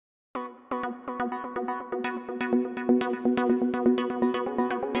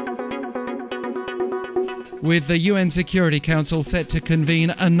With the UN Security Council set to convene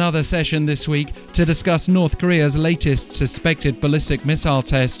another session this week to discuss North Korea's latest suspected ballistic missile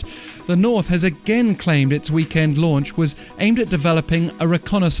test, the North has again claimed its weekend launch was aimed at developing a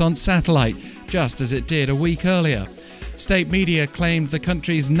reconnaissance satellite, just as it did a week earlier. State media claimed the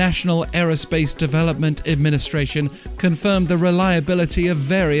country's National Aerospace Development Administration confirmed the reliability of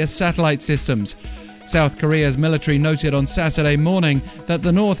various satellite systems. South Korea's military noted on Saturday morning that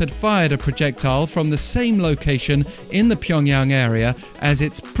the North had fired a projectile from the same location in the Pyongyang area as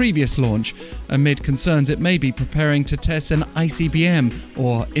its previous launch, amid concerns it may be preparing to test an ICBM,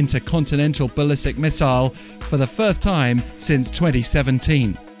 or intercontinental ballistic missile, for the first time since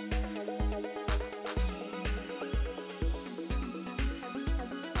 2017.